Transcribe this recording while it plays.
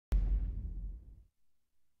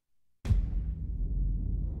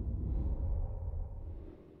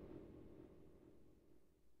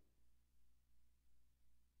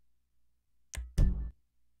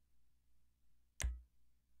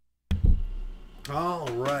All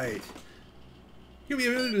right. Here we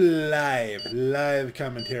are, live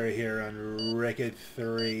commentary here on Wreck-It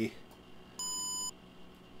 3.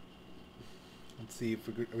 Let's see if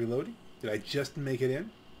we're reloading. Did I just make it in?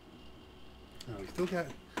 Oh, we still got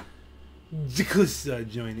Nicholas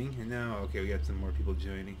joining, and now okay, we got some more people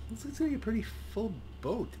joining. This looks like a pretty full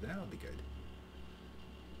boat. That'll be good.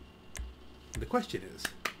 The question is,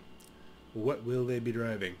 what will they be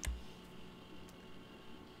driving?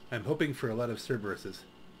 I'm hoping for a lot of Cerberuses.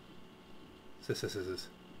 Of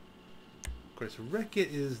course,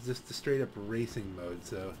 Wreck-It is just the straight up racing mode,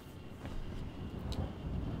 so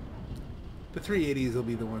the 380s will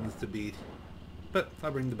be the ones to beat. But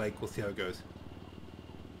I'll bring the bike, we'll see how it goes.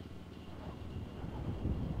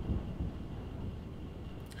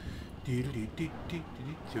 Should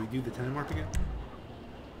we do the time warp again?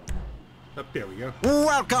 Up there we go.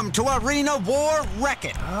 Welcome to Arena War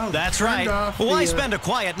Wreck-It. Oh, that's right. Why spend a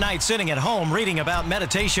quiet night sitting at home reading about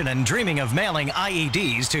meditation and dreaming of mailing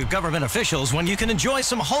IEDs to government officials when you can enjoy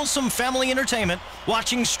some wholesome family entertainment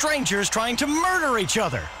watching strangers trying to murder each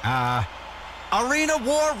other? Arena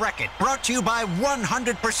War Wreck-It, brought to you by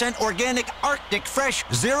 100% organic Arctic Fresh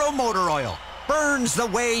Zero Motor Oil. Burns the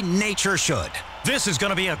way nature should. This is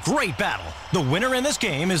going to be a great battle. The winner in this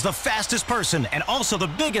game is the fastest person and also the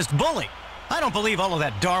biggest bully. I don't believe all of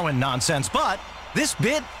that Darwin nonsense, but this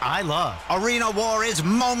bit I love. Arena War is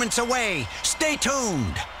moments away. Stay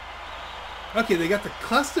tuned. Okay, they got the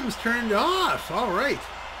customs turned off. All right.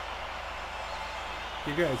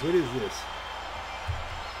 You guys, what is this?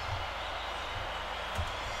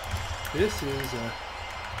 This is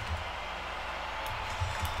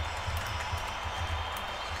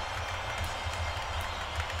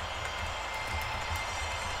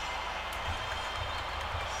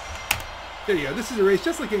there you go. This is a race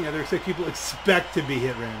just like any other, except people expect to be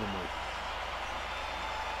hit randomly.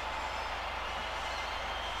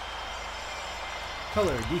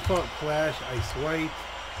 Color, default flash, ice white,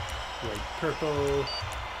 white purple.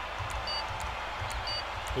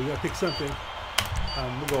 We gotta pick something.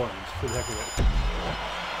 We'll go orange for the heck of it.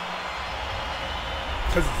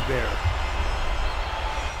 Because it's there.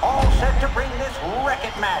 All set to bring this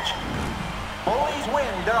Wreck-It match. Bullies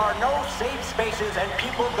win, there are no safe spaces, and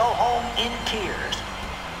people go home in tears.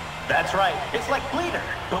 That's right, it's like Bleeder,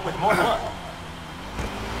 but with more blood.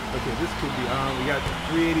 Okay, this could be on. We got the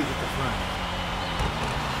 380s at the front.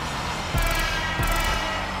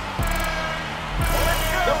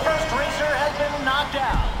 The first racer has been knocked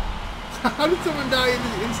out. How did someone die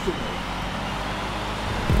instantly?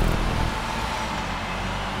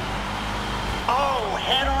 Oh,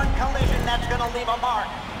 head-on collision, that's gonna leave a mark.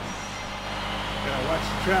 Gotta watch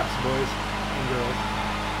the traps, boys and girls.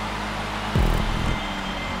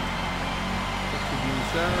 That should be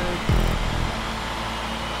inside.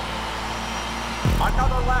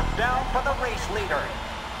 Another lap down for the race leader.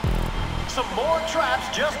 Some more traps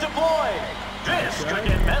just deployed. This could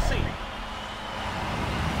get messy.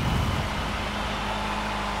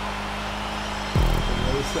 The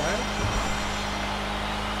other side.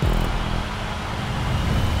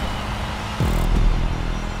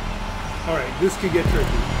 Alright, this could get tricky.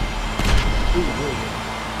 Ooh, really good.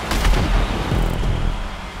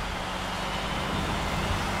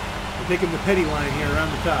 We're taking the petty line here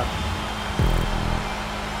around the top.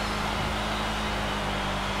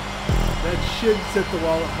 That should set the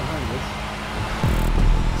wall up behind us.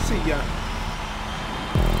 See ya.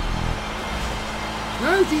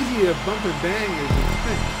 Not as easy to bump and bang as you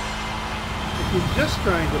think. If you're just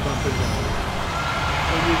trying to bump and bang,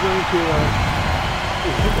 when you're going to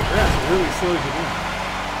hit the grass, it really slows you down.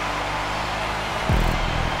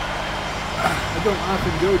 I don't often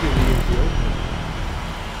go to the infield.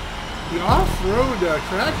 The off-road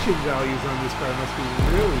traction values on this car must be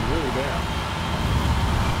really, really bad.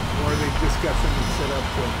 Or they just got something set up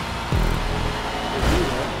to do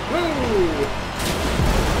that. Whoa!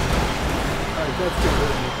 Alright, that's gonna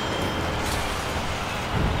hurt me.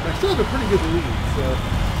 I still have a pretty good lead, so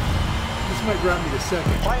this might drop me to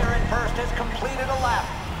second. Player in first has completed a lap.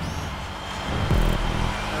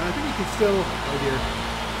 I think you can still... Oh dear.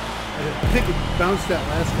 I think it bounced that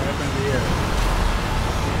last guy up in the air.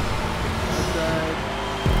 Outside.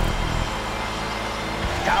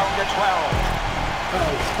 Down to 12.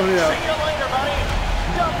 Uh-oh, spun it out. See you later, buddy.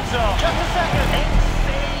 Done so. Just a second.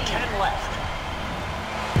 Insane. 10 left.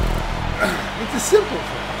 It's a simple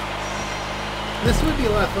track. This would be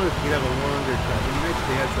a lot of fun if we could have a longer track. It'd be nice if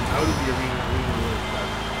they had some out of the arena really track.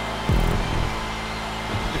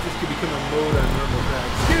 If this could become a mode on normal track.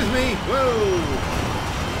 Excuse me! Whoa!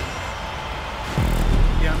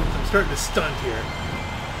 Yeah, I'm starting to stunt here.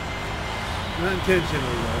 Not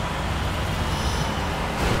intentionally, though.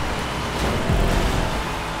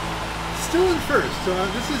 still in first, so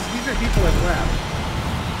these are people I've lapped.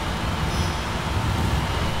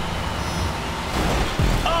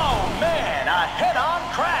 Oh man, a head-on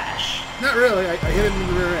crash. Not really. I hit him in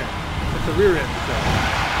the rear end. That's the rear end. So.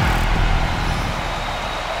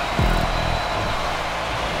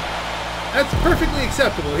 That's perfectly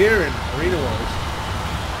acceptable here in Arena Wars.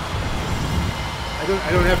 I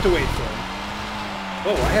don't have to wait for him.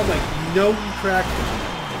 Oh, I have like no traction.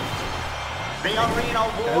 The Arena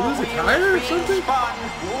War Did I lose a tire or something?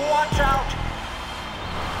 Watch out!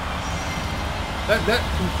 That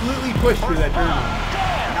completely pushed through that turn.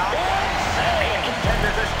 Damn! Insane!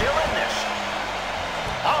 Contenders are still in this.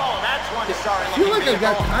 Oh, that's one sorry. I feel like I've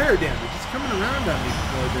got tire damage. It's coming around on me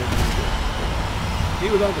more than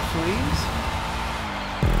maybe with all the flames.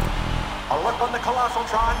 A look on the Colossal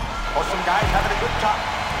Tron. Oh, some guys having a good time.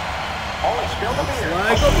 Oh, he spilled a beer.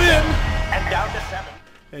 Like a win! And down to 7.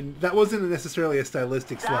 And that wasn't necessarily a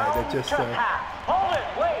stylistic slide. That just. Hold it!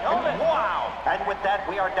 Wait, hold it! Wow! And with that,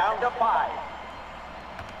 we are down to 5.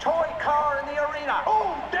 Toy car in the arena.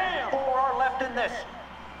 Oh, damn! 4 are left in this.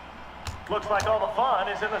 Looks like all the fun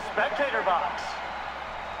is in the spectator box.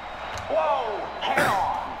 Whoa! Head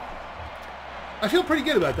on! I feel pretty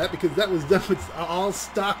good about that because that was done with all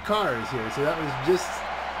stock cars here. So that was just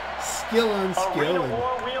skill on skill Arena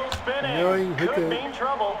War wheel spinning. knowing Could mean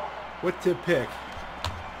trouble. what to pick.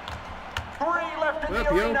 3 left in the Up,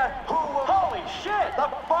 yo. arena. Holy shit! The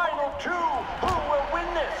final 2. Who will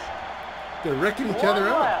win this? They're wrecking each One other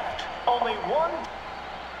out. left. Only one.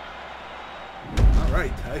 All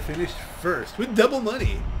right, I finished first with double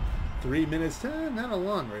money. 3 minutes, not a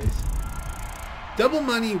long race. Double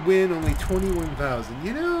money win, only 21,000.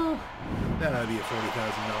 You know, that ought to be a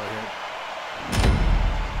 $40,000 hit.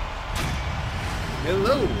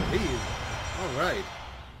 Hello, hey, all right.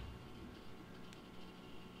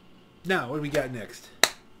 Now, what do we got next?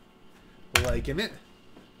 Liking it.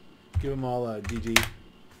 Give them all a GG.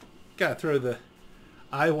 Gotta throw the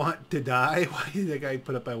I want to die. Why did that guy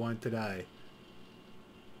put up I want to die?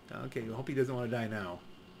 Okay, I hope he doesn't want to die now.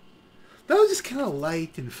 That was just kind of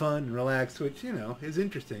light and fun and relaxed, which, you know, is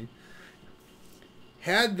interesting.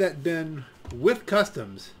 Had that been with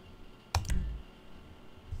customs,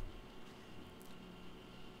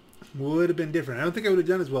 would have been different. I don't think I would have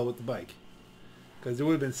done as well with the bike. Because there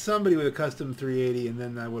would have been somebody with a custom 380 and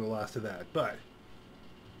then I would have lost to that. But,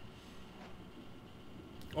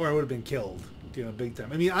 or I would have been killed, you know, big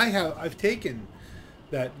time. I mean, I've taken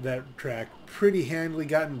that track pretty handily,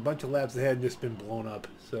 gotten a bunch of laps ahead and just been blown up.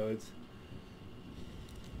 So it's,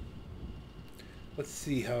 let's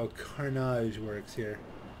see how carnage works here.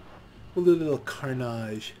 We'll do a little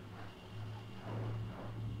carnage.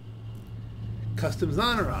 Customs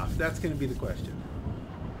on or off? That's going to be the question.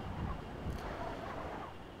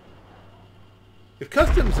 If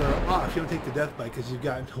customs are off, you don't take the death bite because you've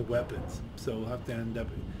got no weapons. So we'll have to end up...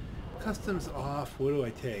 Customs off, what do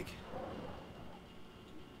I take?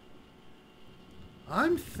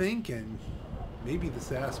 I'm thinking maybe the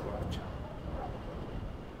Sasquatch.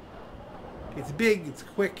 It's big, it's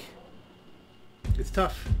quick, it's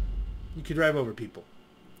tough. You can drive over people.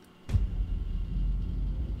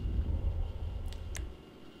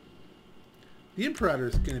 The Imperator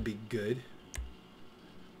is going to be good.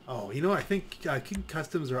 Oh, you know, I think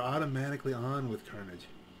customs are automatically on with Carnage.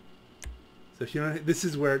 So if you don't, this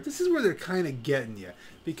is where they're kind of getting you,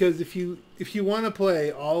 because if you want to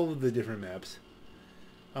play all of the different maps,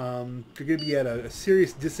 you're going to be at a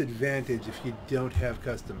serious disadvantage if you don't have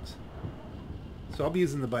customs. So I'll be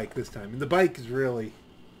using the bike this time, and the bike is really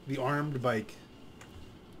the armed bike.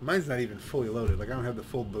 Mine's not even fully loaded. Like, I don't have the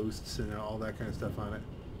full boosts and all that kind of stuff on it.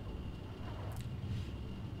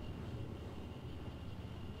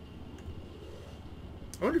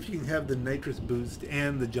 I wonder if you can have the nitrous boost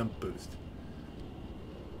and the jump boost.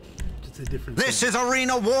 It's a different This thing. is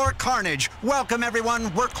Arena War Carnage. Welcome,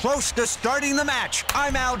 everyone. We're close to starting the match.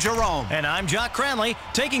 I'm Al Jerome. And I'm Jock Cranley,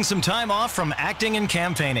 taking some time off from acting and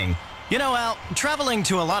campaigning. You know, Al, traveling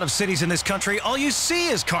to a lot of cities in this country, all you see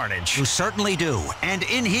is carnage. You certainly do. And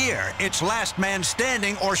in here, it's last man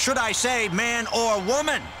standing, or should I say, man or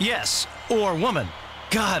woman. Yes, or woman.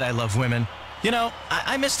 God, I love women. You know,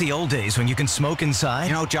 I miss the old days when you can smoke inside.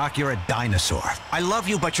 You know, Jock, you're a dinosaur. I love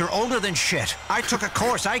you, but you're older than shit. I took a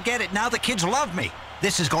course. I get it. Now the kids love me.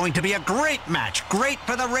 This is going to be a great match. Great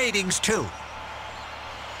for the ratings, too.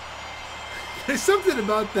 There's something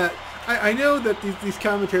about that. I know that these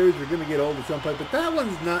commentaries are going to get old at some point, but that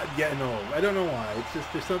one's not getting old. I don't know why. It's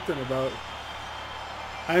just there's something about...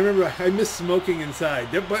 I remember I miss smoking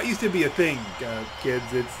inside. That used to be a thing, kids.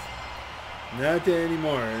 It's not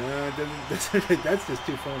anymore. No, it doesn't, that's just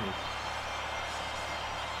too funny.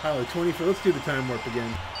 Oh, 24. Let's do the time warp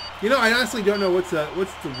again. You know, I honestly don't know what's the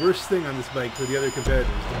worst thing on this bike for the other competitors,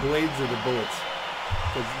 the blades or the bullets.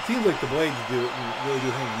 Because it seems like the blades really do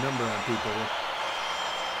hang a number on people.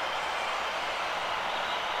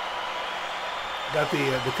 Got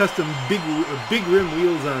the custom big rim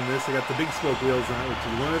wheels on this. I got the big spoke wheels on it, which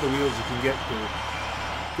is one of the wheels you can get to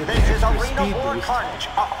get the This is extra Arena speed War boost. Carnage,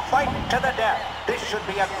 a fight to the death. This should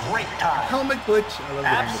be a great time. Helmet glitch. I love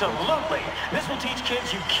the helmet glitch. Absolutely. This will teach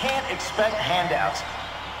kids you can't expect handouts.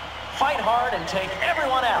 Fight hard and take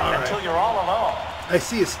everyone out All right. until you're all alone. I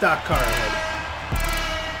see a stock car ahead.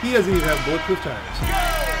 He doesn't even have bulletproof tires.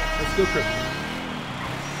 Let's go cripple.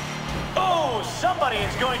 Oh, somebody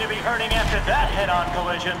is going to be hurting after that head-on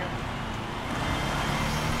collision.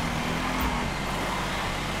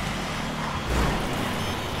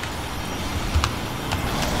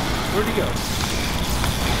 Where'd he go?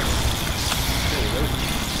 There he goes.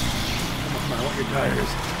 Come on, I want your tires.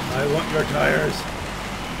 I want your tires.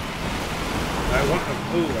 I want them.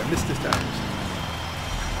 Oh, I missed his tires.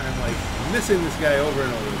 I'm like missing this guy over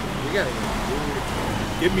and over again. We gotta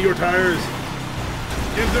get give me your tires.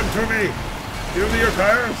 Give them to me. Give me your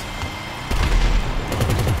tires.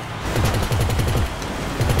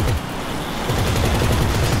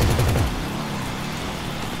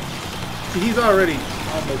 See, he's already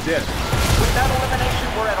almost dead. With that elimination,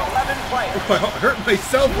 we're at 11 players. I hurt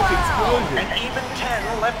myself with the explosion. And even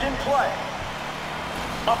 10 left in play.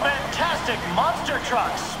 A fantastic monster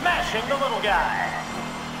truck smashing the little guy.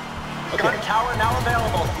 Okay. Gun tower now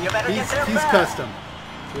available. You better get there He's fast. custom.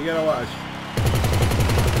 So we gotta watch.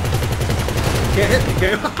 Can't hit me,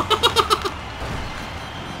 can you?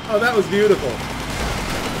 Oh, that was beautiful.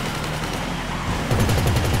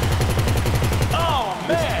 Oh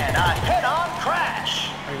man, a head-on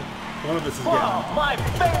crash. One of us is Whoa, getting. my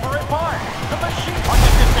favorite part. The machine.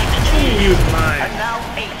 He used mine. And now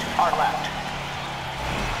 8 are left.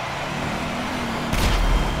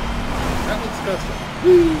 That looks custom.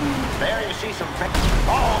 There you see some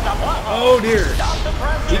Oh, Oh dear. stop the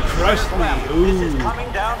press. He crushed me. This is Ooh. coming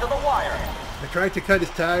down to the wire. I tried to cut his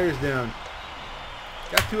tires down.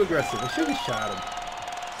 Got too aggressive. I should have shot him.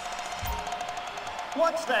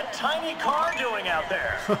 What's that tiny car doing out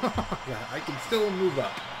there? Yeah, I can still move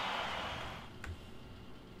up.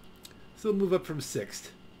 Still move up from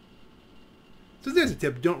 6th. So there's a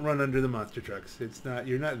tip: don't run under the monster trucks.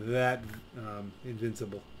 You're not that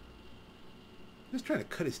invincible. Just trying to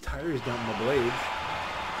cut his tires down with the blades.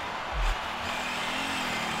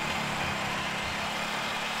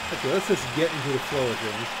 Okay, let's just get into the flow of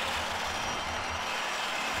things.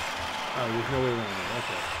 Oh, there's no way around it.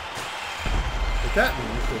 Okay. What that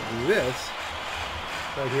means is do this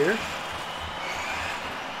right here.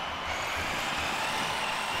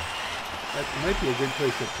 That might be a good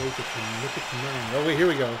place to place it from. Look at mine. Oh wait, here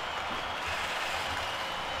we go.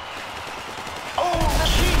 Oh,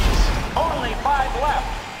 jeez. Only 5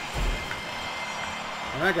 left.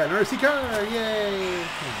 And I got an RC car! Yay!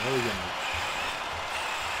 Oh, there we go.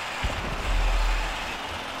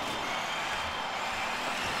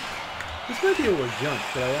 This might be able to jump,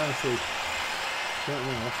 but I honestly don't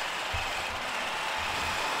know.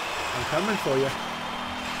 I'm coming for you.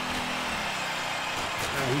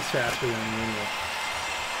 Oh, he's faster than me anyway.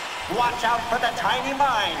 Watch out for the tiny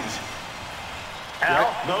mines.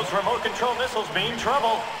 Al, those remote control missiles mean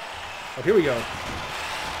trouble. Oh, here we go.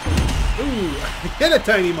 Ooh, I hit a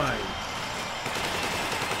tiny mine.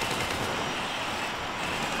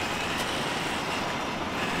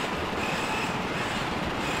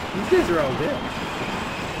 These guys are all dead.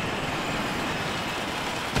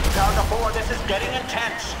 Down to 4, this is getting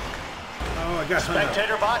intense. Oh, I got hung up.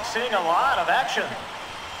 Spectator box seeing a lot of action.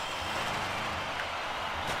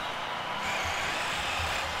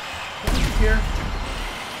 Here.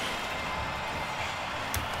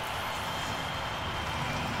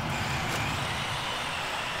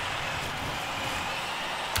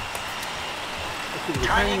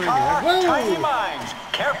 Tiny car, tiny mines.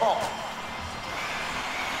 Careful.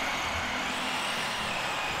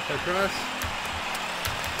 Across.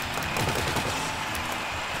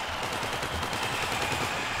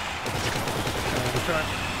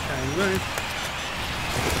 Tiny mines.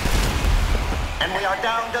 And we are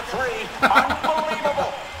down to 3.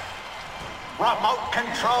 Unbelievable. Remote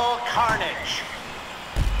control carnage.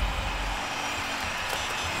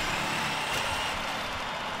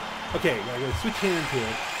 Okay, I gotta switch hands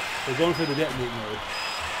here. We're going for the detonate mode.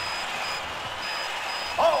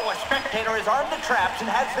 Oh, a spectator is armed to traps and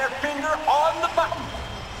has their finger on the button.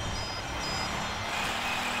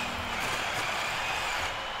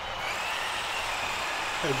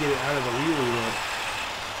 Gotta get it out of the wheelie there.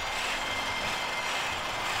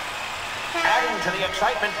 Adding to the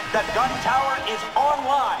excitement, the gun tower is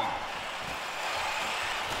online.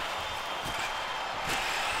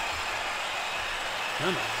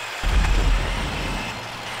 Come on.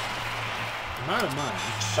 I'm out of mine.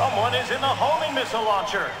 Someone is in the homing missile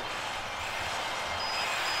launcher.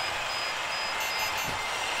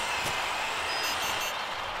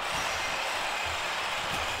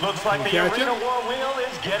 Looks like the Arena War wheel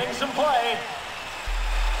is getting some play.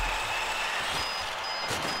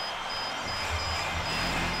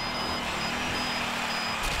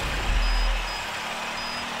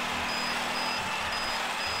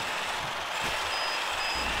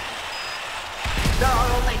 There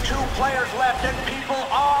are only 2 players left and people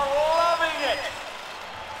are loving it.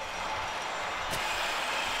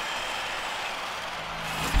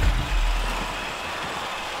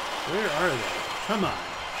 Where are they? Come on.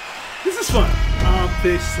 This is fun.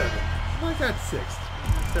 Fish 7th. Well, I got 6th.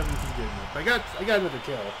 7th is good enough. I got another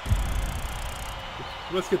kill.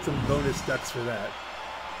 Let's get some bonus ducks for that.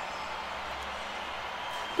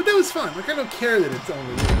 But that was fun. Like, I don't care that it's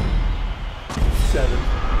only 7th.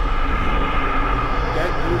 Got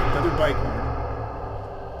another bike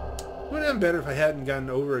one. Would have been better if I hadn't gotten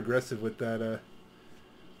over aggressive with that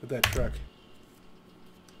truck.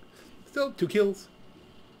 Still 2 kills.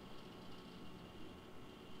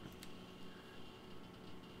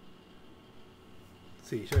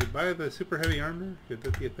 See, should I buy the super heavy armor? Could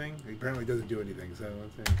that be a thing? It apparently doesn't do anything, so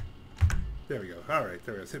let's see. There we go. Alright,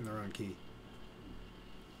 there we go. It's hitting the wrong key.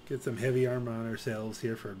 Get some heavy armor on ourselves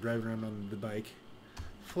here for driving around on the bike.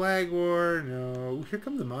 Flag war, no. Ooh, here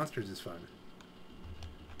come the monsters is fun.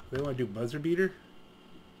 They want to do buzzer beater?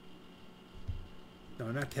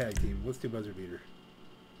 No, not tag team. Let's do buzzer beater.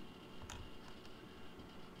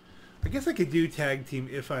 I guess I could do tag team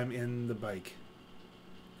if I'm in the bike.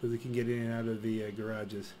 Because we can get in and out of the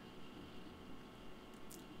garages.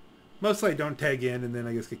 Mostly I don't tag in and then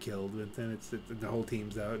I just get killed. But then it's the whole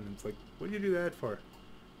team's out and it's like, what did you do that for?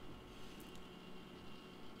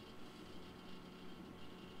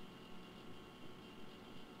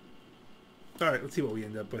 Alright, let's see what we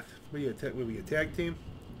end up with. What do we get? Tag team?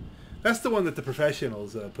 That's the one that the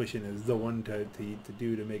professionals pushing is the one to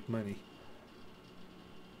do to make money.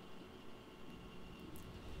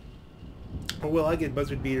 Or will I get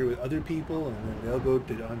buzzard beater with other people and then they'll go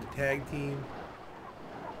on to tag team?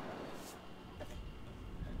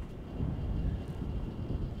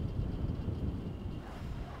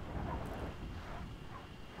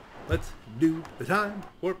 Let's do the time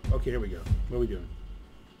warp. Okay, here we go. What are we doing?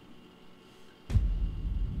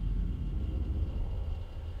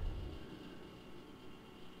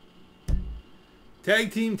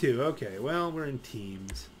 Tag team 2. Okay, well, we're in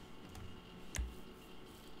teams.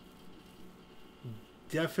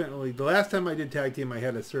 Definitely. The last time I did tag team, I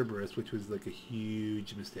had a Cerberus, which was like a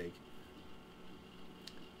huge mistake.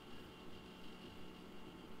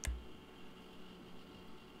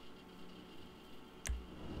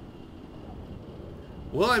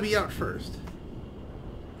 Will I be out first?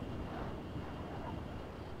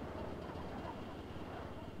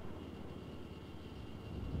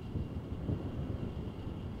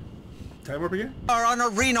 Time warp again? Are on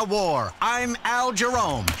Arena War. I'm Al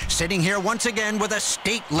Jerome, sitting here once again with a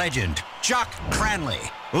state legend, Jock Cranley,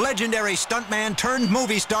 legendary stuntman turned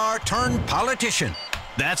movie star turned politician.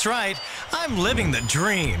 That's right. I'm living the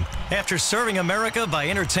dream. After serving America by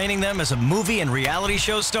entertaining them as a movie and reality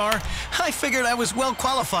show star, I figured I was well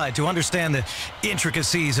qualified to understand the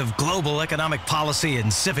intricacies of global economic policy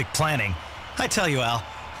and civic planning. I tell you, Al,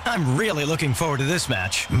 I'm really looking forward to this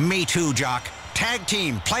match. Me too, Jock. Tag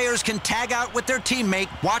team. Players can tag out with their teammate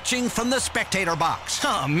watching from the spectator box.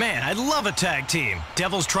 Oh, man, I love a tag team.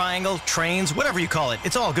 Devil's Triangle, trains, whatever you call it.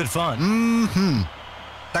 It's all good fun. Mm-hmm.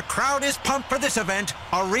 The crowd is pumped for this event,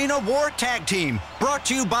 Arena War Tag Team, brought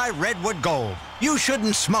to you by Redwood Gold. You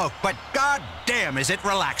shouldn't smoke, but goddamn is it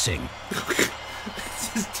relaxing.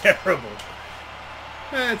 This is terrible.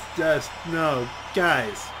 That's just, no,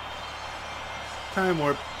 guys. Time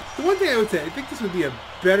warp. The one thing I would say, I think this would be a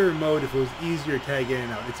better mode if it was easier to tag in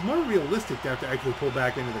and out. It's more realistic to have to actually pull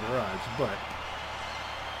back into the garage, but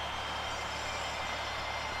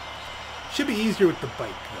should be easier with the bike,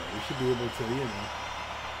 though. We should be able to, you know.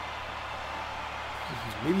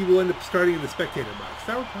 Maybe we'll end up starting in the spectator box.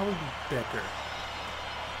 That would probably be better.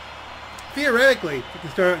 Theoretically, you can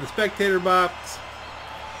start in the spectator box.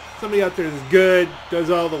 Somebody out there is good, does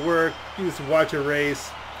all the work. You just watch a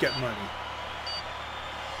race, get money.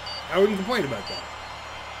 I wouldn't complain about that.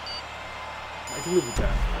 I can live with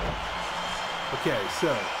that. Okay,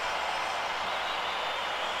 so.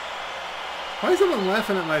 Why is someone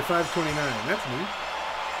laughing at my 529? That's me.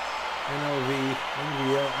 NOV,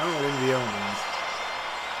 NVO. I don't know what NVO means.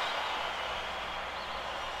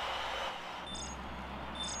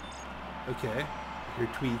 Okay. Your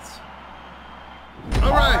tweets.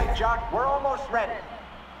 All right, Jock, we're almost ready.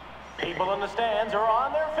 People in the stands are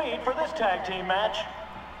on their feet for this tag team match.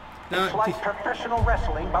 Now, It's like professional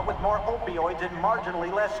wrestling, but with more opioids and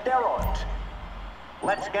marginally less steroids.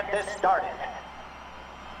 Let's get this started.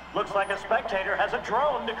 Looks like a spectator has a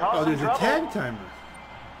drone to cause some there's a trouble. tag timer.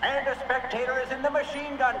 And a spectator is in the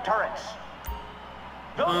machine gun turrets.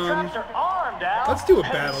 Those traps are armed, Al. Let's do a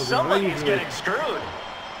And battle, then. Somebody's getting screwed.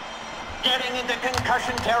 Getting into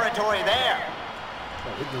concussion territory there.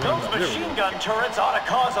 Those machine gun turrets ought to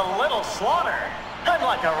cause a little slaughter. I'm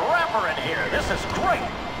like a rapper in here. This is great.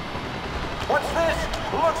 What's this?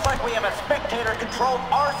 Looks like we have a spectator-controlled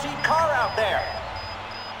RC car out there.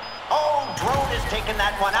 Oh, drone is taking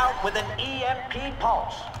that one out with an EMP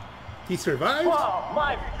pulse. He survived? Whoa,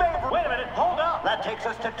 my favorite. Wait a minute, hold up. That takes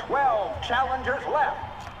us to 12 challengers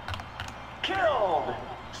left. Killed.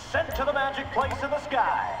 Sent to the magic place in the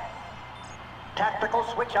sky. Tactical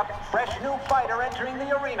switch-up, fresh new fighter entering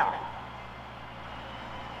the arena.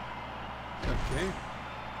 Okay.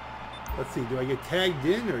 Let's see, do I get tagged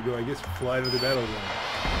in or do I just fly to the battleground?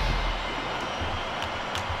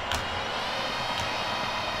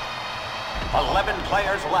 11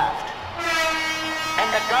 players left. And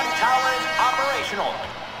the gun tower is operational.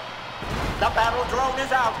 The battle drone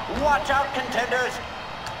is out. Watch out, contenders.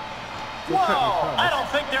 Whoa, I don't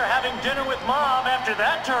think they're having dinner with Mom after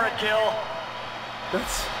that turret kill.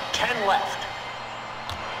 That's... 10 left.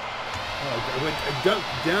 Oh, I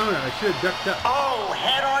ducked down and I should have ducked up. Oh,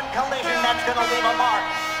 head-on collision. That's going to leave a mark.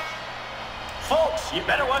 Folks, you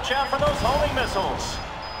better watch out for those homing missiles.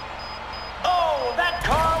 Oh, that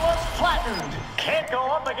car was flattened. Can't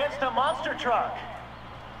go up against a monster truck.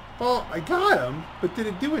 Well, I got him, but did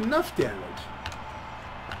it do enough damage?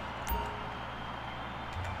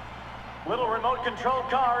 Little remote-controlled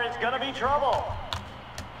car is gonna be trouble.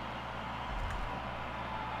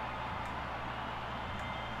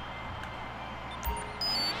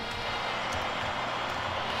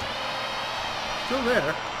 Still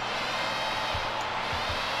there.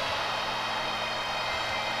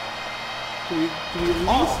 Do we at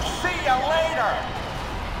least... Oh, see you later.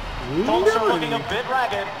 Folks are looking a bit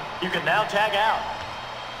ragged. You can now tag out.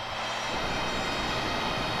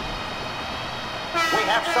 We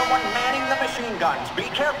have someone manning the machine guns.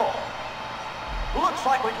 Be careful. Looks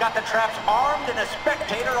like we've got the traps armed and a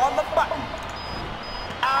spectator on the button.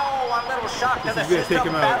 Ow, a little shock to the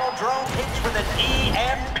system. Battle drone hits with an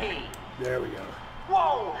EMP. There we go.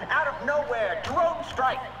 Whoa, out of nowhere, drone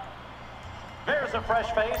strike. There's a fresh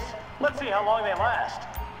face. Let's see how long they last.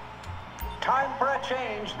 Time for a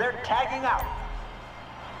change. They're tagging out.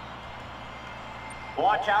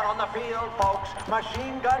 Watch out on the field, folks.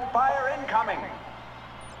 Machine gun fire incoming.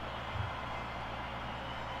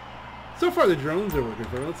 So far the drones are working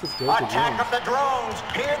for me. Let's just go with the Attack drones. of the drones.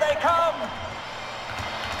 Here they come.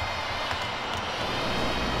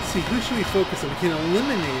 Let's see, who should we focus on? We can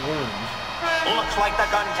eliminate orange. Looks like the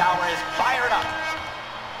gun tower is fired up.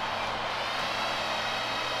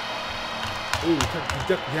 Ooh, he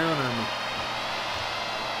ducked down on me.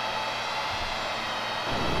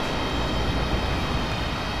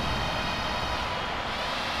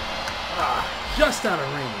 Ah, just out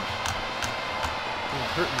of range. I'm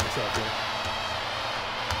hurting myself here.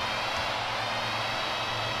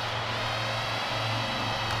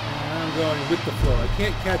 And I'm going with the flow. I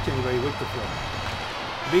can't catch anybody with the flow.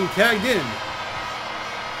 I'm being tagged in.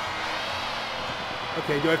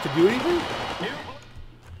 Okay, do I have to do anything?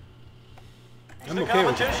 I'm okay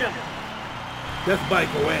with it. Death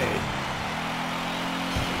bike away.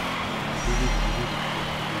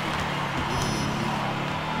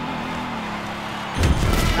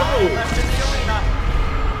 Whoa! Left in the arena.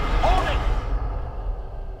 Holding.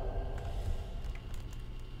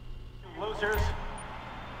 Losers.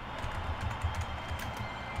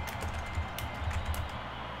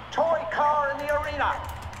 Toy car in the arena.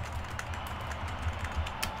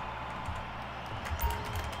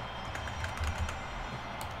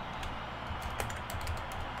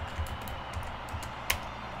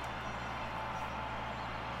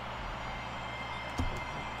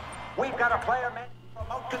 We've got a player man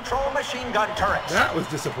remote control machine gun turrets. That was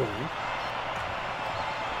disappointing.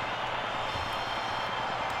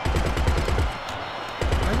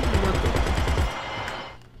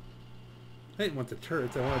 I didn't want the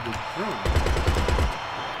turrets, I wanted the drone.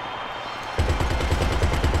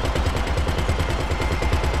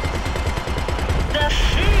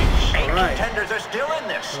 right. contenders are still in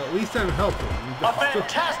this. Well, at least I'm helping. A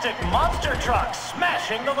fantastic monster truck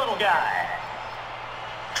smashing the little guy.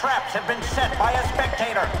 Traps have been set by a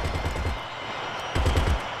spectator.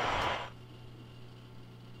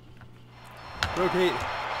 Rotate.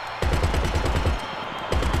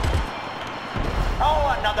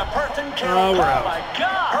 Oh, another person killed. Oh, we're Oh out. my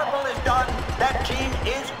God. Purple is done. That team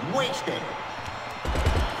is wasted.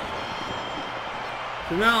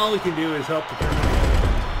 So now all we can do is help determine. I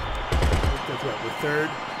think that's what, the third.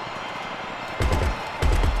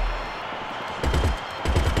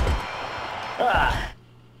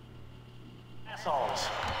 Assholes.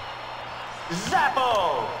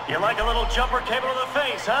 Zappo! You like a little jumper cable to the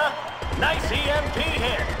face, huh? Nice EMP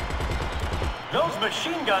hit. Those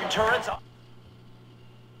machine gun turrets are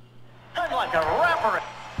kind of like a rapper.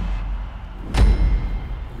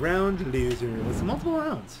 Round loser. That's multiple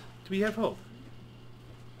rounds. Do we have hope?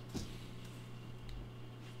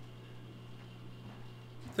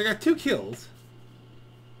 So I got 2 kills.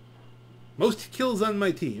 Most kills on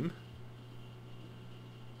my team.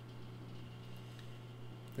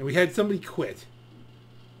 And we had somebody quit.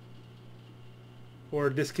 Or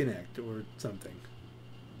disconnect or something.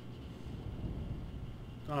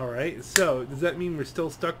 Alright, so does that mean we're still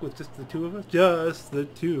stuck with just the 2 of us? Just the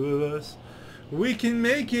 2 of us. We can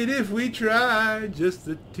make it if we try. Just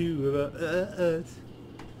the 2 of us.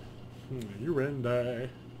 You and I.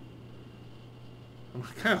 I'm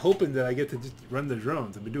kind of hoping that I get to just run the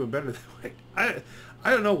drones. I've been doing better that way. I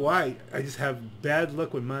don't know why. I just have bad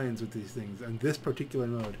luck with mines with these things on this particular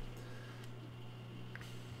mode.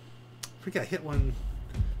 I think I hit one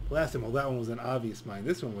last time. Well, that one was an obvious mine.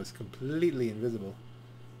 This one was completely invisible.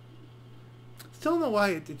 Still don't know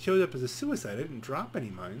why it showed up as a suicide. I didn't drop any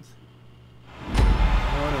mines.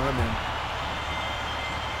 Oh no, I'm in.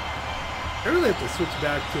 I really have to switch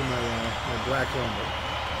back to my my black helmet.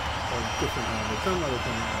 Or different helmet. Some other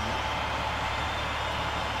kind of helmet.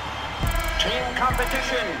 Team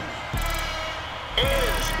competition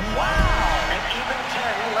is wow. And even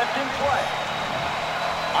 10 left in play.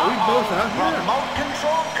 Are we both out here? Remote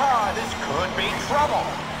control car. This could be trouble.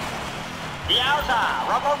 Yowza!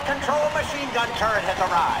 Remote control machine gun turret has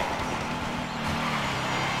arrived.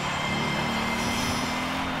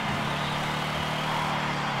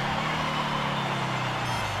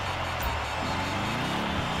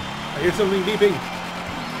 I hear something beeping.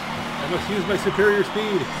 I must use my superior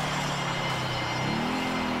speed.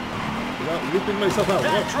 Without looping myself out.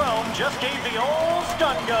 That drone just gave the old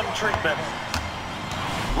stun gun treatment.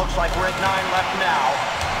 Looks like we're at 9 left now.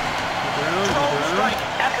 Drone strike,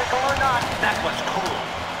 ethical or not, that was cool.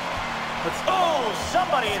 Oh,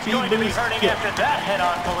 somebody is going to be hurting after that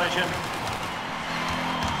head-on collision.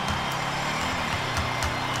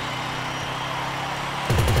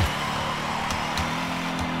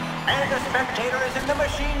 And the spectator is in the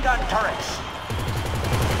machine gun turrets.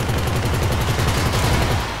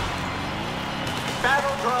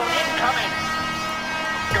 Battle drone incoming.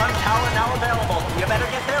 Gun tower now available. You better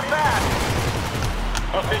get there fast.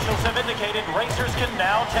 Officials have indicated racers can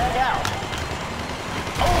now tag out.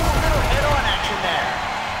 Oh, a little head-on action there.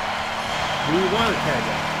 We want to tag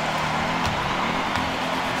out.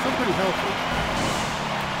 Still pretty healthy.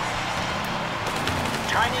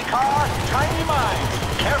 Tiny car, tiny mind.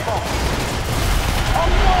 Careful. Oh,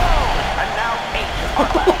 whoa! And now 8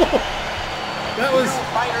 are left. That was...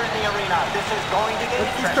 New fighter in the arena. This is going to get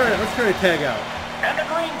interesting. Let's try to tag out. And the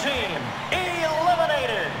green team,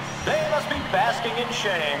 eliminated. They must be basking in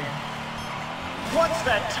shame. What's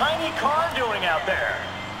that tiny car doing out there?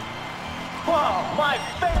 Wow, my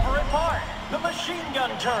favorite part, the machine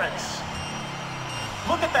gun turrets.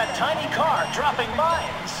 Look at that tiny car dropping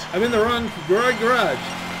mines. I'm in the wrong garage.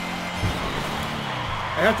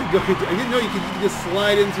 I have to go. I didn't know you could just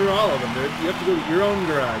slide in through all of them, dude. You have to go to your own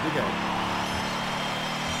garage. Okay.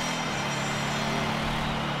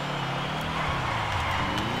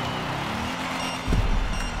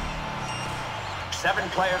 Seven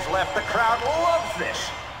players left. The crowd loves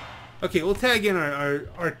this. Okay, we'll tag in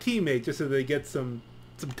our teammate just so they get some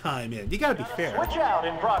time in. You gotta be fair. Switch out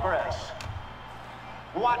in progress.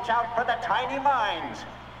 Watch out for the tiny mines.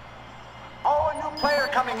 Oh, a new player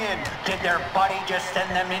coming in. Did their buddy just send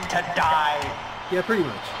them in to die? Yeah, pretty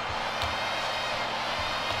much.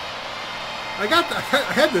 I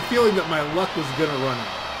had the feeling that my luck was gonna run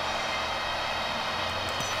out.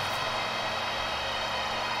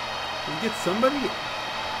 Did we get somebody?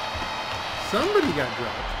 Somebody got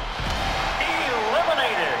dropped.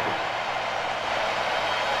 Eliminated.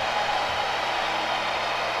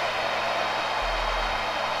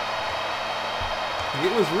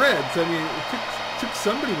 It was red, so I mean, it took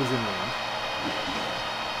somebody was in there.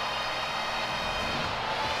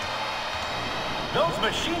 Those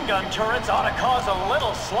machine gun turrets ought to cause a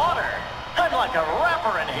little slaughter. I'm like a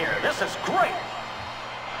rapper in here. This is great.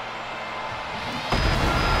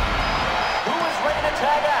 Who is ready to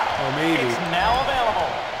tag out? Oh, maybe. It's now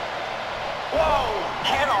available. Whoa,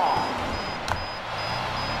 head on.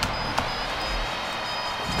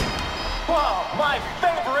 Whoa, my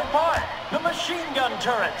favorite part, the machine gun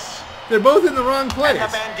turrets. They're both in the wrong place.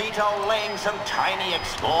 And the Bandito laying some tiny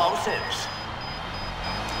explosives.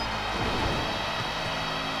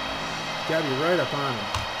 Gotta be right up on him.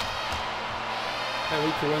 I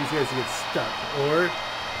wait for one of these guys to get stuck. Or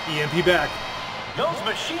EMP back. Those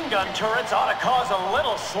machine gun turrets ought to cause a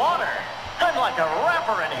little slaughter. I'm like a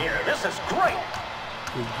rapper in here. This is great.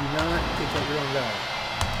 Do not take out your own guy.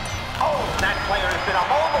 Oh, that player has been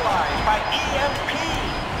immobilized by EMP.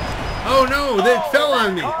 Oh no, they fell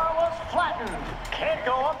on me. That car was flattened. Can't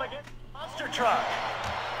go up against the monster truck.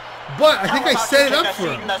 But I think I How about set it you up take a for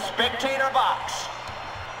seat him. in the spectator box.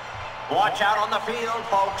 Watch out on the field,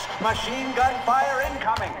 folks. Machine gun fire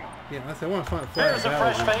incoming. Yeah, I want to find There's a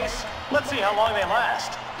fresh face. Let's see how long they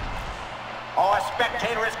last. Oh, a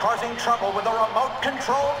spectator is causing trouble with a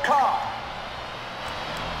remote-controlled car.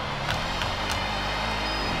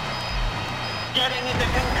 Getting into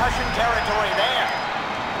concussion territory there.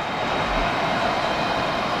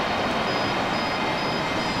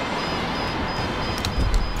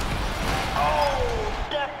 Oh,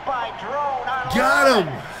 death by drone. Got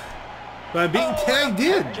him! By being tagged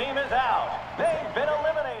in. The team is out. They've been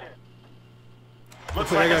eliminated.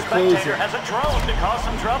 Looks like I like a got closer. spectator has a drone to cause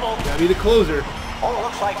some trouble. Gotta be the closer. Oh,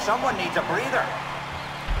 looks like someone needs a breather.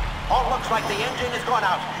 Oh, looks like the engine is going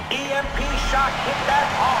out. EMP shot hit that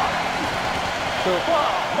hard. So, Whoa,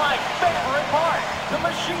 my favorite part, the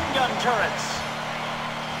machine gun turrets.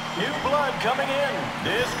 New blood coming in.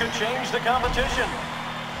 This could change the competition.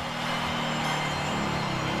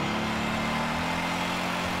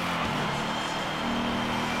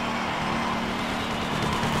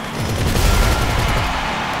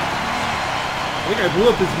 I think I blew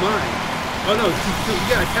up his mind. Oh no, he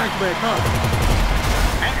got attacked by a car.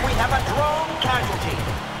 And we have a drone casualty.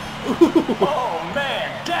 Oh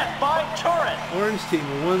man, death by turret. Orange team,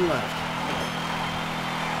 one left.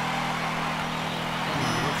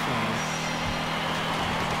 That's fine.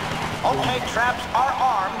 Okay, traps are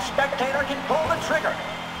armed. Spectator can pull the trigger.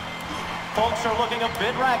 Folks are looking a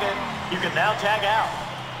bit ragged. You can now tag out.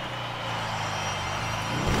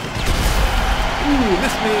 Ooh,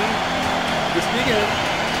 missed me. Missed me again.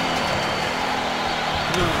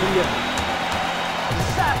 Come on, come get me.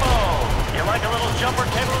 Sapo! You like a little jumper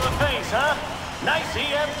cable in the face, huh? Nice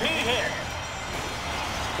EMP hit.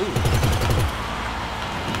 Ooh.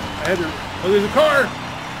 I had to... Oh, there's a car!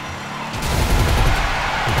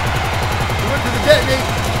 He went to the detonate.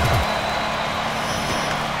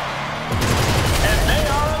 And they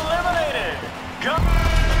are eliminated. Come.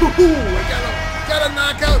 Ooh, I got a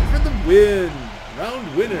knockout for the win. Round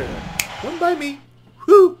winner. Won by me.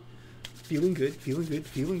 Woo! Feeling good, feeling good,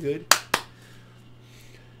 feeling good.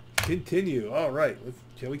 Continue. All right.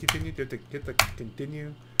 Shall we continue? Get the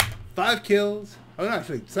continue. 5 kills. Oh, no,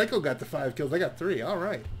 actually, Psycho got the 5 kills. I got 3. All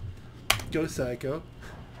right. Go, Psycho.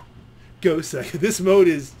 Go, Psycho. This mode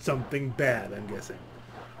is something bad, I'm guessing.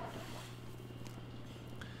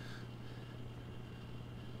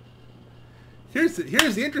 Here's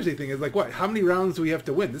the interesting thing. Is like, what? How many rounds do we have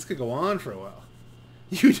to win? This could go on for a while.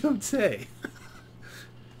 You don't say.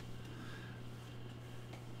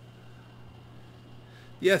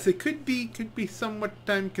 Yes, it could be somewhat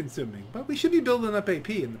time consuming, but we should be building up AP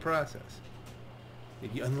in the process.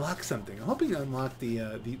 If you unlock something, I'm hoping to unlock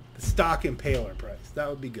the stock Impaler price. That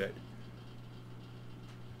would be good.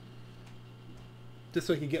 Just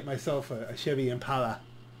so I can get myself a Chevy Impala.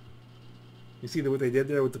 You see what they did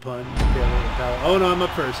there with the pun? Oh no, I'm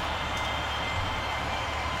up first.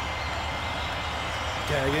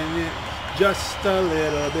 Tagging it just a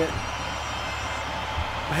little bit.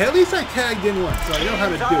 At least I tagged in once, so I know how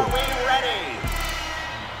to do Are it. we ready?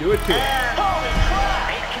 Do it too. And holy crap!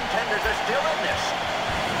 8 contenders are still in this.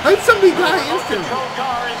 How did somebody die The instantly? control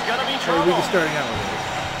car is gonna be Or are trouble. we just starting out with it?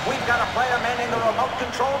 We've got a player manning the remote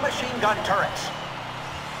control machine gun turrets.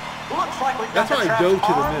 Looks like we've got That's why the I traps dove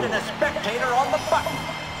to the armed middle. and a spectator on the button.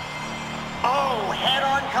 Oh,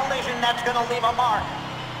 head-on collision. That's going to leave a mark.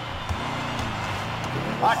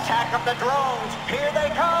 Attack of the drones. Here they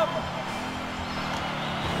come.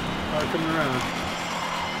 Oh, coming around.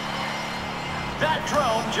 That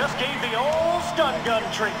drone just gave the old stun gun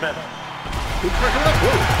treatment. Keep cracking up.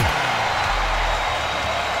 Whoa.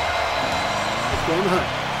 Let's go on the hunt.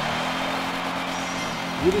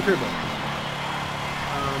 Ruby Turbo.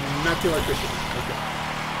 Not the electrician. Okay.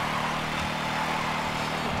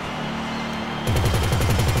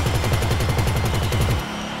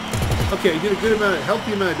 Okay, you did a good amount,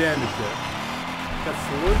 healthy amount of damage there. Got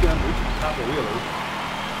slowed down, reaching the top of the wheeler.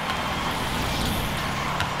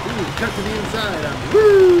 Ooh, cut to the inside.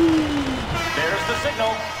 Woo! There's the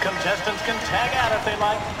signal. Contestants can tag out if they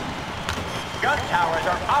like. Gun towers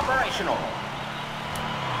are operational.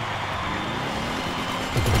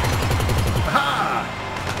 Aha!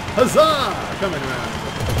 Huzzah! Coming around.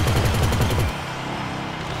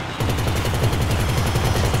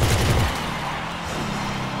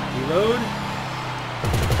 Reload.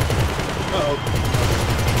 Uh-oh.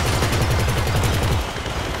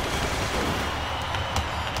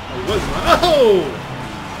 Oh, he was one. Oh!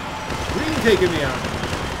 Green taking me out.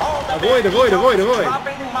 Avoid, avoid, avoid, avoid.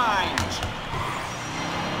 Dropping mines.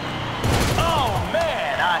 Oh,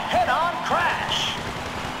 man, a head-on crash.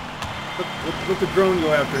 Let the drone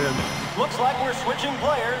go after him. Looks like we're switching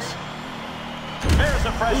players. There's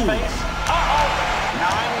a fresh face.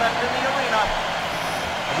 9 left in the arena.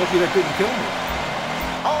 I'm lucky that didn't kill me.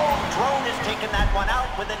 Oh, drone is taking that one out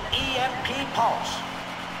with an EMP pulse.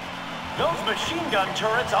 Those machine gun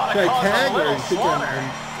turrets ought to Should I cause tag a or little sit down slaughter. and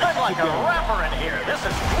I'm like keep a going? rapper in here. This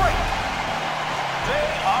is great. They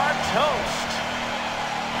are toast.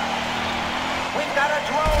 We've got a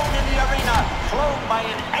drone in the arena, flown by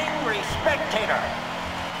an angry spectator.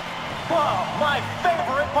 Whoa, my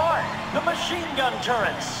favorite part, the machine gun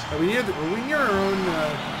turrets. Are we near our own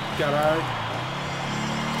garage?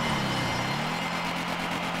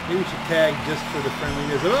 Maybe we should tag just for the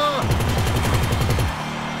friendliness. Oh!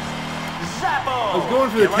 Zappo! I was going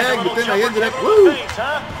for the You like a tag, little but then I jumper ended up jiggle in the woo! face,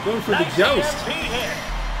 huh? Going for the Nice joust. EMP hit.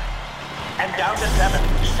 And down to 7.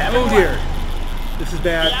 7 Oh dear. left. This is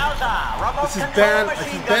bad. Yowza! Remote This is control bad. This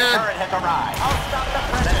machine is gun bad. turret has arrived. I'll stop the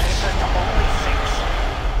pressure. That takes us to only 6.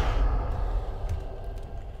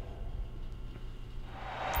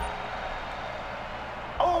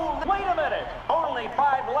 Oh, wait a minute. Only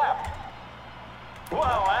 5 left. Whoa,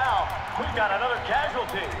 Al, we've got another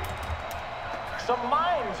casualty. Some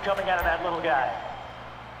mines coming out of that little guy.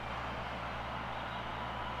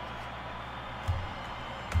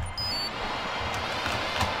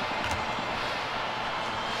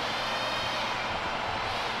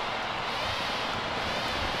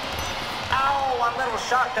 Ow! A little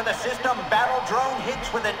shock to the system. Battle drone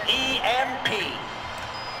hits with an EMP.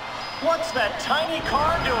 What's that tiny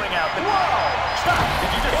car doing out there? Whoa! Stop! Did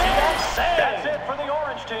you just see that? That's it for the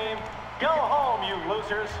orange team. Go home, you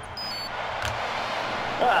losers.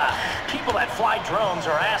 People that fly drones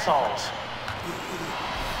are assholes.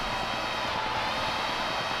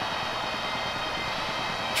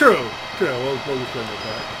 True. We'll just run with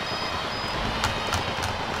that.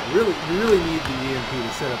 You really need the EMP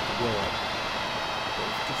to set up the blow up.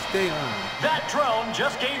 To stay on. That drone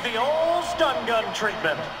just gave the old stun gun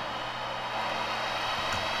treatment.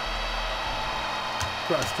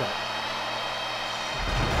 Cross tap.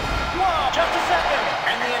 Whoa, just a second.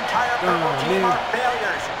 And the entire purple team man. are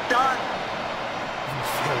failures. Done.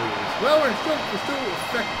 Failures. Well, we're still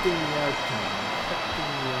affecting the outcome.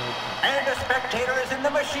 And a spectator is in the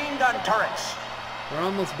machine gun turrets. We're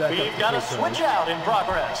almost back up. We've got a switch out in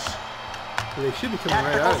progress. So they should be coming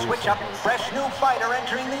right out Tactical of switch here up. Fresh new fighter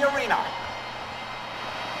entering the arena.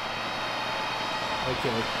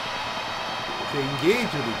 Okay. They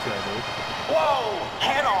engage with each other. Whoa!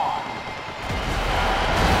 Head on.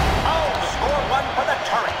 Oh, score 1 for the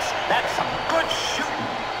turrets. That's some good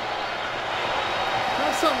shooting.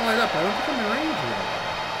 How's something light up? I don't think I'm in range of that.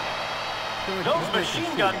 Those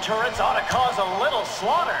machine gun turrets ought to cause a little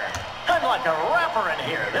slaughter. I'm like a rapper in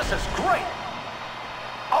here. This is great.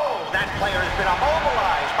 Oh, that player has been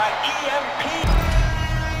immobilized by EMP.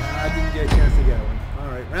 I didn't get a chance to get one.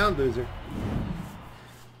 Alright, round loser.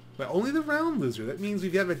 But only the round loser. That means we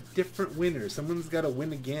have a different winner. Someone's got to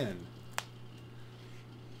win again.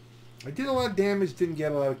 I did a lot of damage, didn't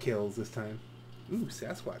get a lot of kills this time. Ooh,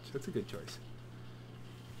 Sasquatch. That's a good choice.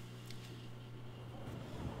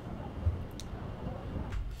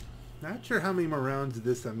 Not sure how many more rounds of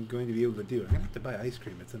this I'm going to be able to do. I'm going to have to buy ice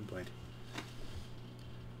cream at some point.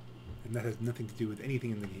 And that has nothing to do with anything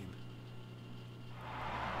in the game.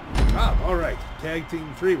 Ah, alright. Tag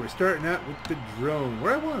Team 3. We're starting out with the drone.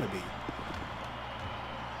 Where I want to be.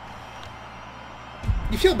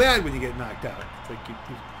 You feel bad when you get knocked out. It's like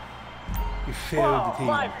you failed the team.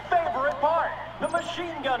 My favorite part. The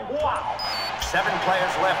machine gun. Wow. 7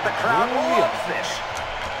 players left. The crowd Oh, yeah. loves this.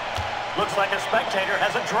 Looks like a spectator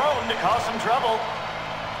has a drone to cause some trouble.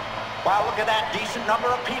 Wow, look at that decent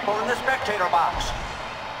number of people in the spectator box.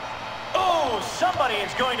 Oh, somebody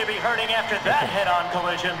is going to be hurting after that head-on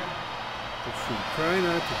collision. Let's see. Try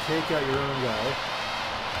not to take out your own guy.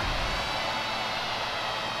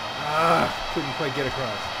 Ah, couldn't quite get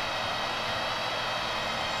across.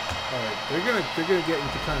 Alright, they're gonna get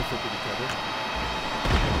into conflict with each other.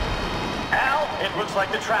 Al, it looks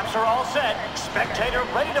like the traps are all set. Spectator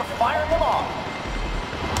ready to fire them off.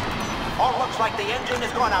 Oh, looks like the engine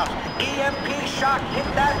is going out. EMP shock hit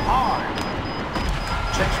that hard.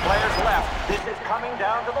 6 players left. This is coming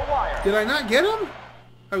down to the wire. Did I not get him?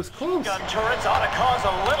 I was close. Gun turrets ought to cause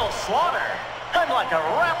a little slaughter. I'm like a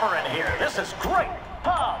rapper in here. This is great.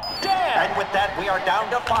 Oh, damn. And with that, we are down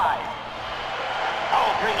to 5. Oh,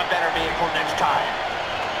 bring a better vehicle next time.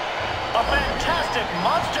 A fantastic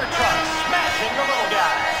monster truck smashing the little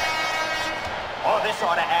guy. Oh, this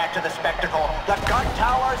ought to add to the spectacle. The gun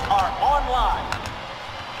towers are online.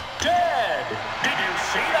 Dead. Did you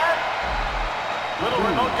see that? Little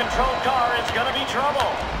remote control car is gonna be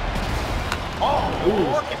trouble. Oh,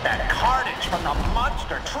 look at that carnage from the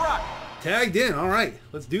monster truck. Tagged in. All right,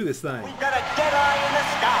 let's do this thing. We've got a dead eye in the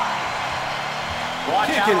sky.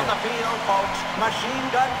 Watch out Kicking on it. the field, folks. Machine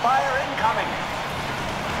gun fire incoming.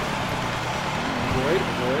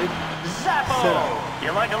 Avoid. Zappo! Set up.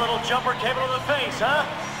 You like a little jumper cable to the face, huh?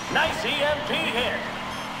 Nice EMP hit.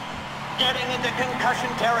 Getting into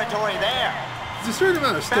concussion territory there. There's a certain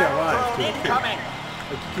amount of stay Barrel alive drone to it, too. incoming.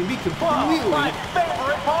 Like you can be Whoa, completely my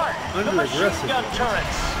favorite part. The machine under-aggressive. gun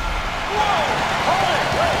turrets. Whoa! Hold it!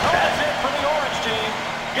 That's it for the orange team.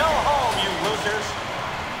 Go home, you losers.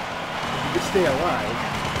 You can stay alive.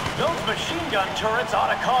 Those machine gun turrets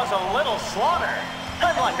ought to cause a little slaughter.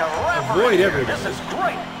 I'm like a rapper Avoid in here. everybody. This is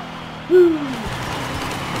great. Woo!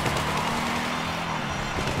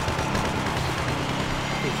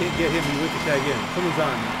 They can't get him. He went to tag in. Someone's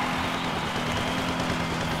on.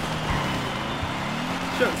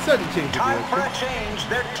 Sudden change of Time for a direction. change.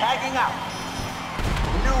 They're tagging out.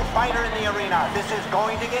 New fighter in the arena. This is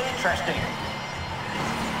going to get interesting.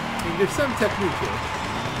 I mean, there's some technique here.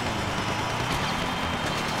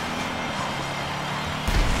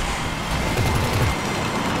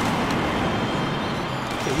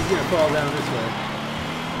 Okay, he's gonna fall down this way.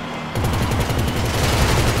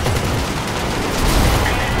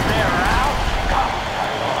 And they're out. God, I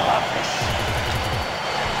love this.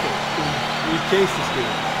 We chased this dude.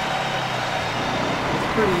 It's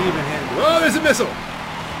pretty even-handed. Oh, there's a missile!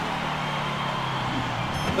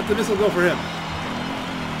 Let the missile go for him.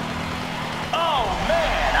 Oh,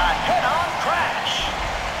 man, a head-on crash.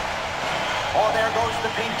 Oh, there goes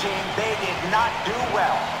the pink team. They did not do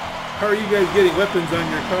well. How are you guys getting weapons on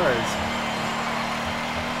your cars?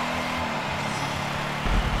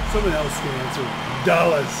 Someone else can answer.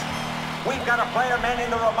 Dollars. We've got a player manning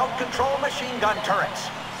the remote control machine gun turrets.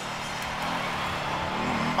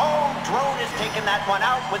 Oh, drone is taking that one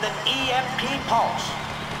out with an EMP pulse.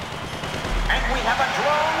 And we have a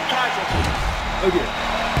drone casualty. Okay.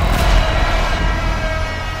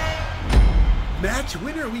 Match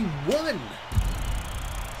winner, we won.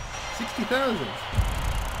 60,000.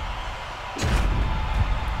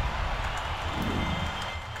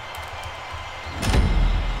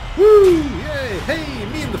 Woo! Yay! Hey,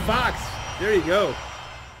 me and the fox. There you go.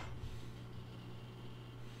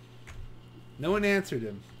 No one answered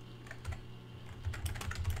him.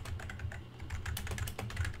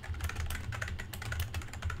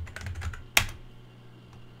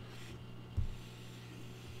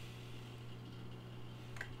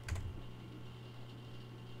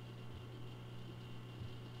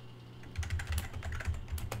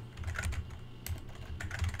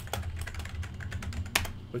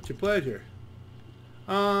 What's your pleasure?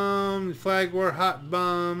 Flag war, hot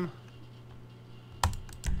bomb.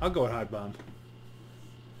 I'll go with hot bomb.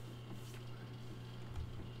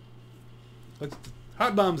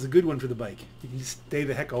 Hot bomb's a good one for the bike. You can just stay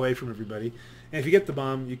the heck away from everybody. And if you get the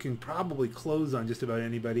bomb, you can probably close on just about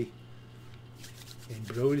anybody and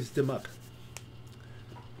blows them up.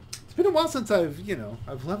 It's been a while since I've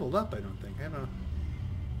leveled up, I don't think. I don't know.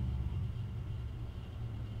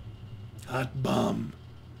 Hot bomb.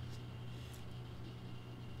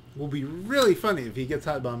 Will be really funny if he gets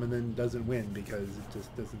hot bomb and then doesn't win because it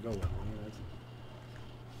just doesn't go well.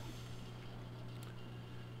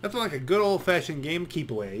 That's like a good old-fashioned game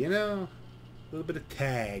keep away, you know? A little bit of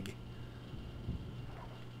tag.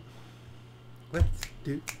 Let's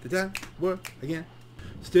do the time work again.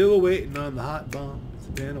 Still waiting on the hot bomb. It's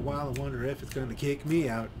been a while. I wonder if it's gonna kick me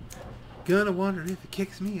out. Gonna wonder if it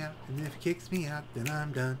kicks me out. And if it kicks me out, then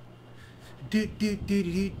I'm done. Do do do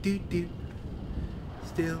do do do.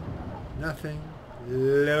 Still nothing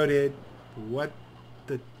loaded. What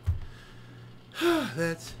the?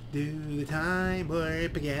 Let's do the time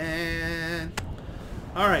warp again.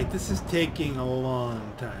 All right, this is taking a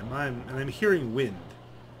long time. I'm hearing wind,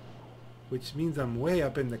 which means I'm way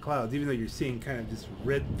up in the clouds. Even though you're seeing kind of this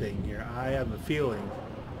red thing here, I have a feeling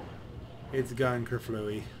It's gone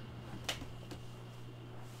kerflooey.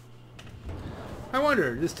 I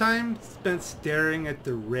wonder, does time spent staring at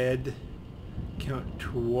the red count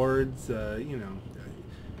towards, you know,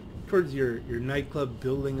 towards your nightclub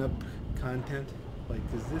building up content? Like,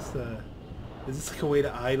 is this like a way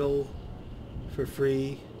to idle for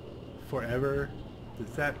free forever?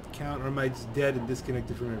 Does that count, or am I just dead and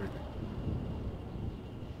disconnected from everything?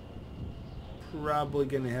 Probably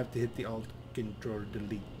gonna have to hit the Alt Control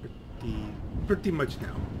Delete pretty much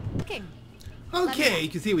now. Okay. Okay, you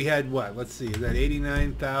can see we had what? Let's see, is that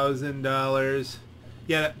 $89,000?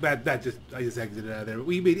 Yeah, that just I just exited out of there.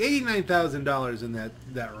 We made $89,000 in that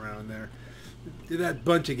round there. Did that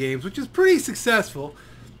bunch of games, which is pretty successful.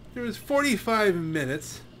 There was 45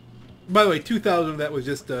 minutes. By the way, 2,000 of that was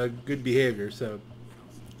just good behavior. So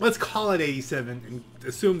let's call it 87 and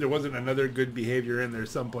assume there wasn't another good behavior in there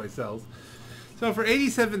someplace else. So for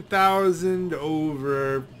 87,000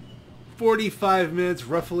 over 45 minutes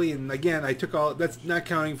roughly, and again I took all, that's not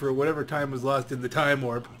counting for whatever time was lost in the time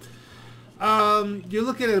warp, you're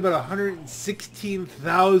looking at about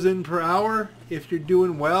 116,000 per hour if you're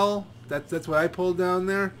doing well. That's what I pulled down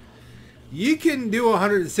there. You can do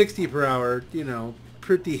 160 per hour, you know,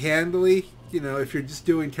 pretty handily, you know, if you're just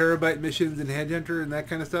doing terabyte missions and Headhunter and that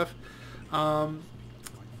kind of stuff.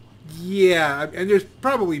 Yeah, and there's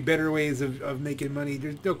probably better ways of making money,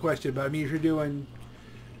 there's no question about it. I mean,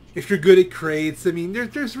 if you're good at crates, I mean,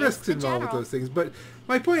 there's risks involved with those things. But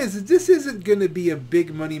my point is that this isn't going to be a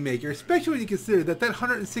big money maker, especially when you consider that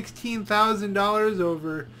 $116,000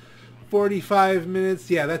 over 45 minutes,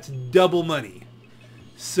 yeah, that's double money.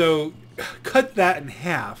 So cut that in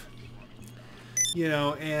half, you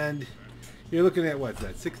know, and you're looking at what's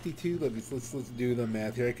that, 62? Let's do the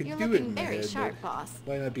math here. I could do it in my head. You're looking very sharp, boss.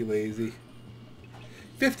 Why not be lazy?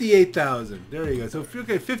 58,000. There you go. So if you look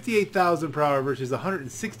at 58,000 per hour versus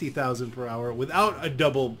 160,000 per hour without a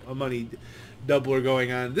money doubler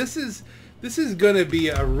going on, this is going to be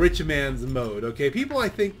a rich man's mode. Okay, people I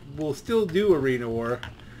think will still do Arena War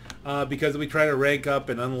because we try to rank up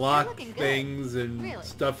and unlock things and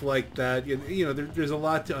stuff like that. You know, there's a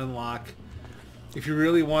lot to unlock. If you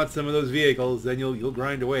really want some of those vehicles, then you'll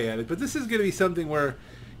grind away at it. But this is going to be something where,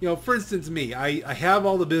 you know, for instance, me, I have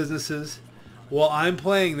all the businesses. While I'm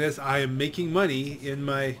playing this, I am making money in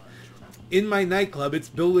my nightclub. It's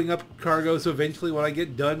building up cargo, so eventually when I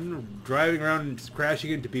get done driving around and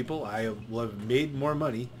crashing into people, I will have made more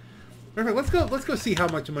money. Perfect. Let's go see how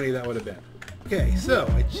much money that would have been. Okay, so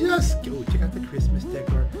I just check out the Christmas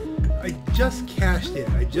decor. I just cashed in.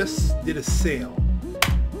 I just did a sale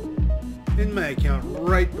in my account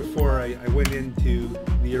right before I went into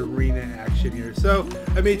the arena action here. So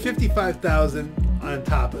I made 55,000 on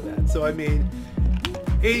top of that. So I made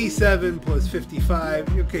 87 plus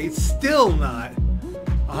 55. Okay, it's still not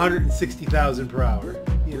 160,000 per hour.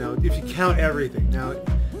 You know, if you count everything. Now,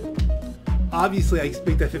 obviously, I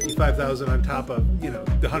expect that 55,000 on top of, you know,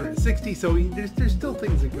 the 160. So there's still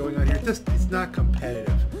things that are going on here. It's not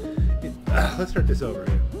competitive. Let's start this over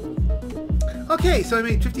here. Okay, so I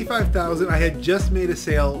made 55,000. I had just made a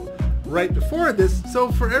sale right before this. So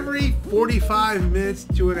for every 45 minutes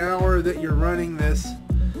to an hour that you're running this,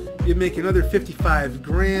 you make another 55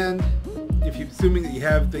 grand. If you're assuming that you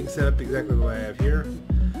have things set up exactly the way I have here.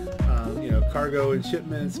 You know, cargo and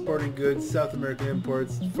shipments, sporting goods, South American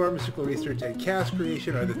imports, pharmaceutical research, and cash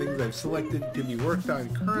creation are the things I've selected to be worked on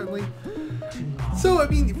currently. So, I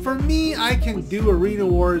mean, for me, I can do Arena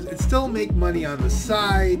Wars and still make money on the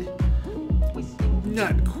side.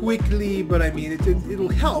 Not quickly, but I mean, it'll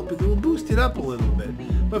help. It'll boost it up a little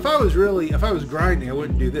bit. But if I was grinding, I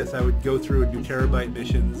wouldn't do this. I would go through and do terabyte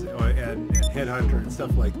missions and Headhunter and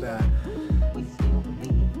stuff like that.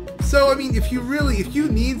 So, I mean, if you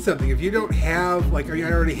need something, if you don't have, like, I mean,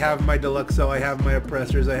 I already have my Deluxo, I have my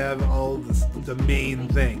oppressors, I have all the main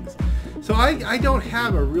things. So I don't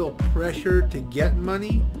have a real pressure to get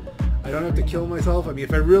money. I don't have to kill myself. I mean,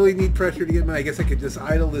 if I really need pressure to get money, I guess I could just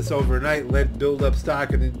idle this overnight, let build up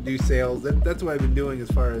stock, and then do sales. That's what I've been doing as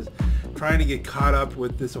far as trying to get caught up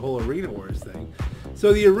with this whole Arena Wars thing.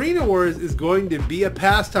 So the Arena Wars is going to be a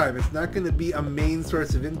pastime. It's not going to be a main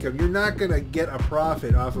source of income. You're not going to get a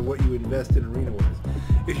profit off of what you invest in Arena Wars.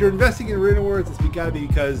 If you're investing in Arena Wars, it's got to be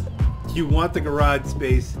because you want the garage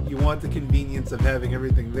space, you want the convenience of having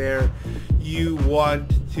everything there, you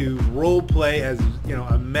want to role play as, you know,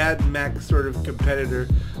 a Mad Max sort of competitor.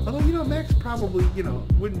 Although, you know, Max probably, you know,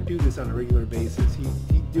 wouldn't do this on a regular basis.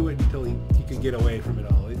 He'd do it until he could get away from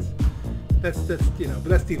it all. That's you know, but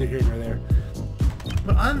that's neither here nor there.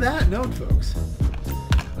 But on that note, folks,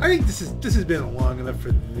 I think this has been long enough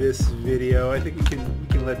for this video. I think we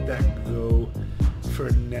can let that go for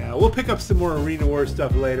for now. We'll pick up some more Arena War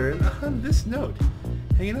stuff later. And on this note,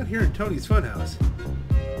 hanging out here in Tony's Funhouse,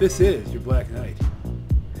 this is your Black Knight.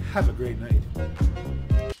 Have a great night.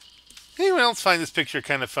 Anyone else find this picture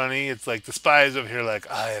kind of funny? It's like the spy's over here like,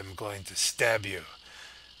 I am going to stab you.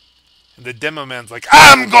 And the demo man's like,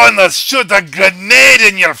 I'm going to shoot a grenade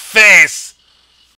in your face!